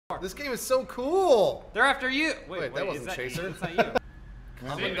This game is so cool. They're after you. Wait, that wasn't Chaser. That's not you.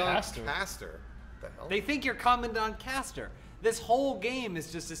 Commandant Castor. The hell? They think you're Commandant Castor. This whole game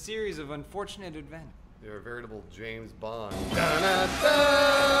is just a series of unfortunate events. You're a veritable James Bond.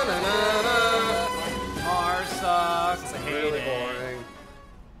 Mars sucks. I hate Really it. boring.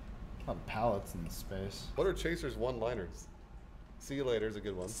 A lot of pallets in space. What are Chaser's one-liners? See you later is a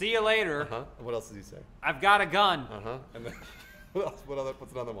good one. See you later. Uh-huh. And what else does he say? I've got a gun. Uh-huh. And then what else?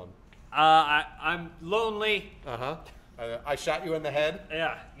 What's another one? I'm lonely. Uh-huh. I shot you in the head.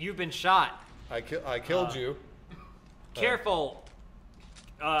 Yeah, you've been shot. I killed you. Careful.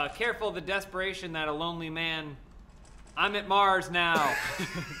 Careful the desperation that a lonely man. I'm at Mars now.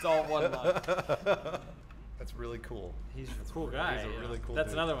 It's all one line. That's really cool. He's a cool guy. He's a really cool That's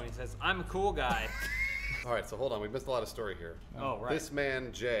dude. another one. He says, I'm a cool guy. All right, so hold on. We missed a lot of story here. Oh, right. This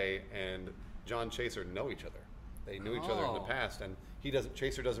man, Jay, and John Chaser know each other. They knew each other in the Oh. past, and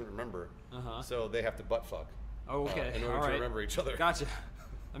Chaser doesn't remember. Uh-huh. So they have to butt fuck. Oh, okay. In order all to right. remember each other. Gotcha.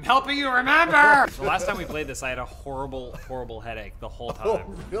 I'm helping you remember! The last time we played this, I had a horrible, horrible headache the whole time. Oh,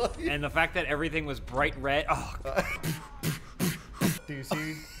 really? And the fact that everything was bright red. Oh, Do you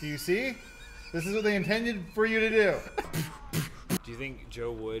see? Do you see? This is what they intended for you to do. do you think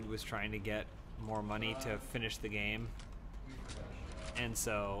Joe Wood was trying to get more money to finish the game? And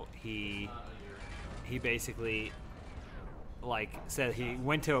so he basically like said he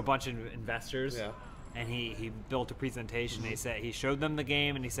went to a bunch of investors. Yeah. And he built a presentation. He said he showed them the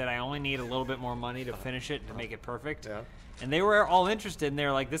game, and he said, "I only need a little bit more money to finish it to make it perfect." Yeah. And they were all interested, and they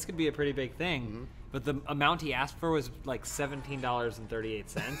were like, "This could be a pretty big thing." But the amount he asked for was like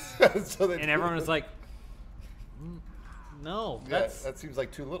 $17.38, So they and everyone was like, "No, yeah, that's that seems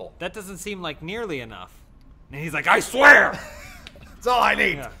like too little. that doesn't seem like nearly enough." And he's like, "I swear." That's all I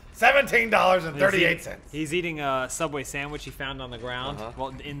need. Yeah. $17.38. He's eating a Subway sandwich he found on the ground while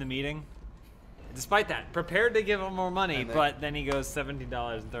in the meeting. Despite that, prepared to give him more money, but then he goes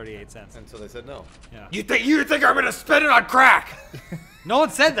 $17.38. And so they said no. Yeah. You think I'm gonna spend it on crack? No one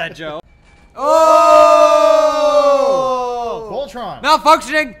said that, Joe. Oh! Voltron.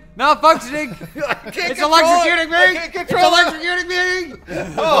 Malfunctioning! Malfunctioning! It's electrocuting me! I can't control It's electrocuting me!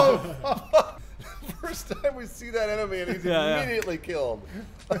 Oh! First time we see that enemy and he's Yeah. immediately killed.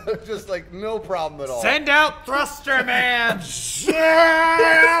 Just like no problem at all. Send out Thruster Man!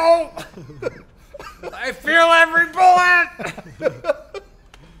 I feel every bullet!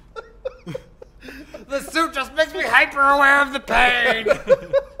 The suit just makes me hyper aware of the pain!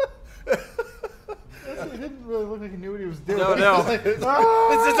 It didn't really look like he knew what he was doing. No, no. This is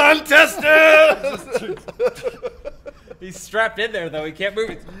untested! He's strapped in there, though. He can't move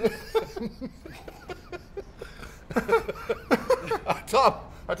it. Tom,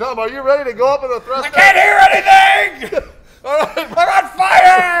 are you ready to go up in the thruster? I can't hear anything! All right, I'm on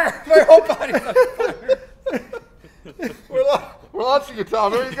fire! My whole body's on fire. we're launching you,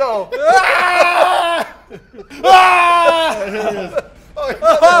 Tom. Here you go. Ah! Ah!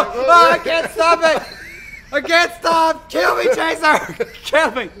 I can't stop it! I can't stop! Kill me, Chaser!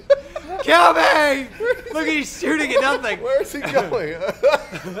 Kill me! Kill me! Look, he's shooting at nothing. Where is he going?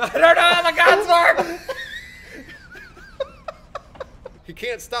 I don't know how the guns work! He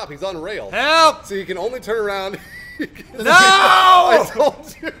can't stop. He's on rail. Help! So you can only turn around. No! I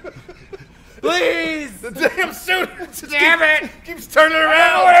told you. Please! The damn suit. Damn it! Keeps turning I don't know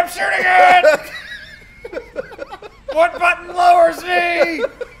around. what I'm shooting at! What button lowers me?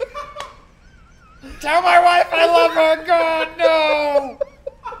 Tell my wife I love her. God, no!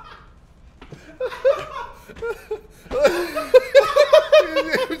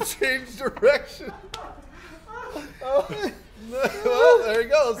 You changed direction. Oh, well, there he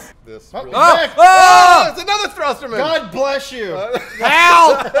goes. This. Really Oh! it's another thruster man. God bless you.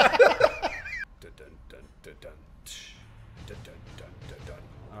 Help!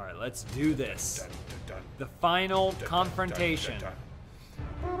 All right, let's do this. The final confrontation.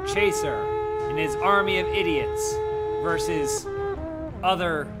 Chaser and his army of idiots versus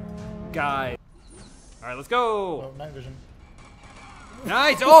other guys. All right, let's go. Oh, night vision.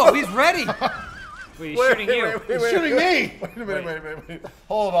 Nice. Oh, he's ready. Wait, he's shooting you. He's shooting me. Wait a minute, wait.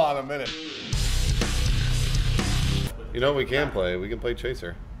 Hold on a minute. You know what we can play? We can play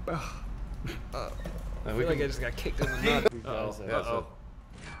Chaser. I feel like I just got kicked in the nuts. Uh-oh.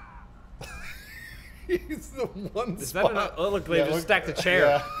 He's the one Is spot. that enough? Oh, look, they just look- stacked a chair.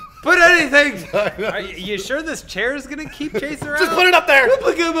 yeah. Put anything! Are you sure this chair is going to keep Chaser out? Just put it up there!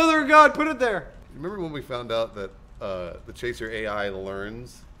 Look at Mother of God, put it there. Remember when we found out that the Chaser AI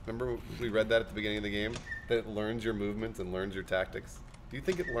learns? Remember we read that at the beginning of the game? That it learns your movements and learns your tactics? Do you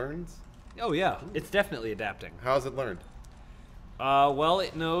think it learns? Oh, yeah. It's definitely adapting. How's it learned? Well,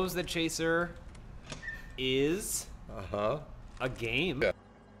 it knows that Chaser is a game. Yeah.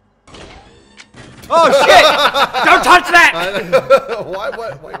 Oh shit! Don't touch that! Why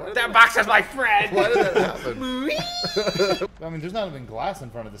That box is my friend. why did that happen? I mean, there's not even glass in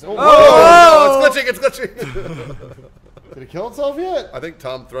front of this. Oh, Oh, it's glitching, it's glitching. did it kill itself yet? I think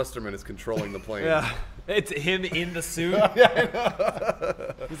Tom Thrusterman is controlling the plane. Yeah, it's him in the suit.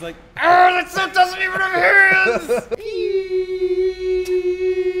 Yeah, He's like, oh, that suit doesn't even have hands!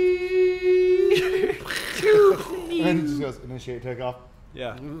 And then he just goes, initiate takeoff.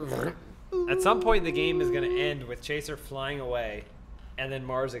 Yeah. At some point, the game is going to end with Chaser flying away and then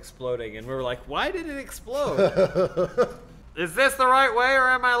Mars exploding. And we were like, why did it explode? Is this the right way or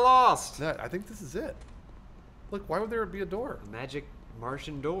am I lost? I think this is it. Look, why would there be a door? A magic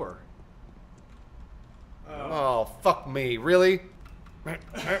Martian door. Oh, fuck me. Really?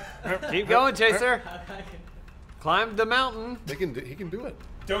 Keep going, Chaser. Climb the mountain. He can do it.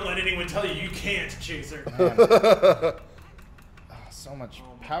 Don't let anyone tell you you can't, Chaser. Oh, so much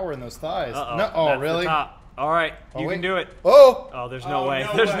power in those thighs. Uh-oh, No, oh, that's the really? top. All right, you wait. can do it. Oh! Oh, there's no Oh, way.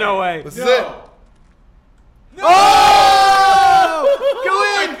 no There's way. no way. This is it. Oh! Go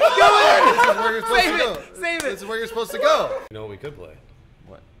in! Go This is where you're supposed Save to go. it! Save it! This is where you're supposed to go. You know what we could play?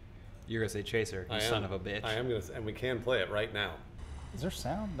 What? You're gonna say Chaser, you son of a bitch. I am gonna, and we can play it right now. Is there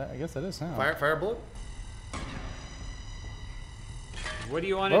sound? I guess that is sound. Fire bullet. What do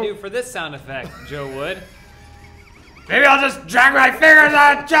you want to Whoa. do for this sound effect, Joe Wood? Maybe I'll just drag my fingers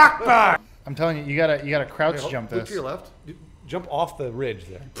on a chalkboard. I'm telling you, you gotta crouch jump Look this. to your left. Jump off the ridge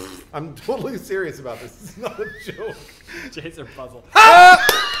there. I'm totally serious about this. This is not a joke. Chaser puzzle.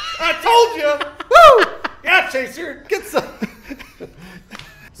 I told you. Woo! Yeah, Chaser, get some.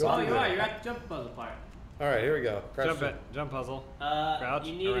 Oh, you are. You're at the jump puzzle part. All right, here we go. Crouch Jump it. Jump puzzle. Crouch,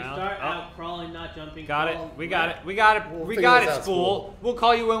 You need around. to start Oh. out crawling, not jumping. Got it. Crawl We got it. left. We got it. We'll We figure got this it, out, Spool. Spool. We'll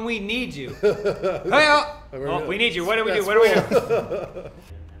call you when we need you. Oh, we need you. What do we do? What do we do?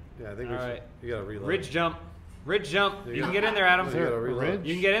 Yeah, I think All we should. right. You gotta reload. Ridge jump. Ridge jump. You can get in there, Adam. You gotta a reload. ridge?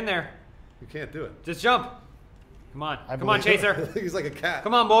 You can get in there. You can't do it. Just jump. Come on. I Come on, believe it. Chaser. He's like a cat.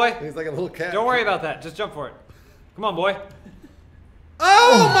 Come on, boy. He's like a little cat. Don't worry about that. Just jump for it. Come on, boy.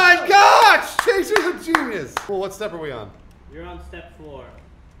 Oh my gosh! Chaser's a genius. Well, what step are we on? You're on step 4.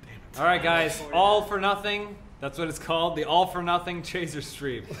 All right, guys. All for nothing. That's what it's called. The all for nothing Chaser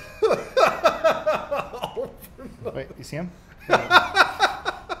stream. Wait, you see him? Do you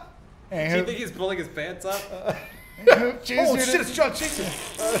And think he's pulling his pants up? Oh shit! It's John Chaser.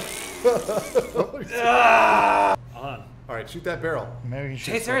 On. All right, shoot that barrel. Maybe he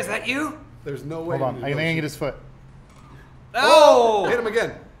should. Chaser, is that you? There's no way. Hold on, I think I can get his foot. Oh! Hit him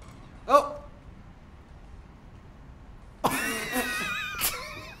again. Oh!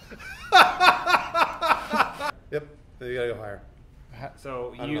 Yep. You gotta go higher.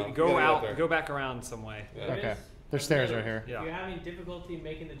 So I don't you know. You go gotta go out, up there. go back around some way. Yeah. Okay, there's stairs right here. If you're Yeah. having difficulty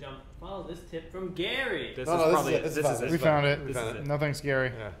making the jump, follow this tip from Gary. This No, is no, this probably is it. it. This This is is fine. it. We found it. We found it. Nothing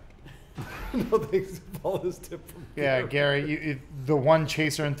scary. Yeah. No thanks. Follow this tip from Yeah, Gary, the one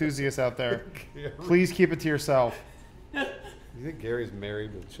Chaser enthusiast out there. Gary. Please keep it to yourself. Do you think Gary's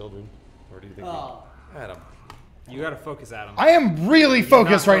married with children, or do you think Oh. Adam? You gotta focus, Adam. I am really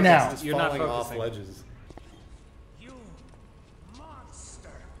focused right now. focused. You're not falling off focusing. ledges. You monster!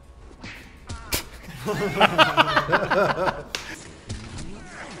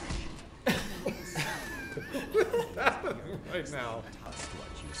 Right now. What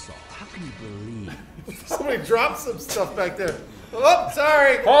you saw. How can you believe? Somebody dropped some stuff back there. Oh,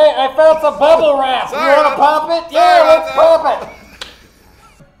 sorry. Hey, I felt a bubble wrap. Sorry, you wanna man. pop it? Sorry, Yeah, let's man. pop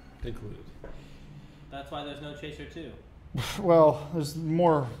it. Included. That's why there's no Chaser 2. Well, there's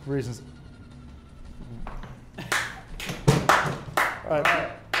more reasons. Alright,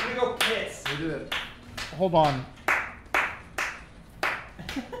 I'm gonna go piss. We did it. hold on.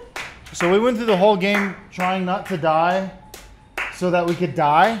 So we went through the whole game trying not to die so that we could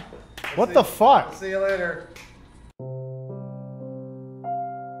die? What the fuck? See you later.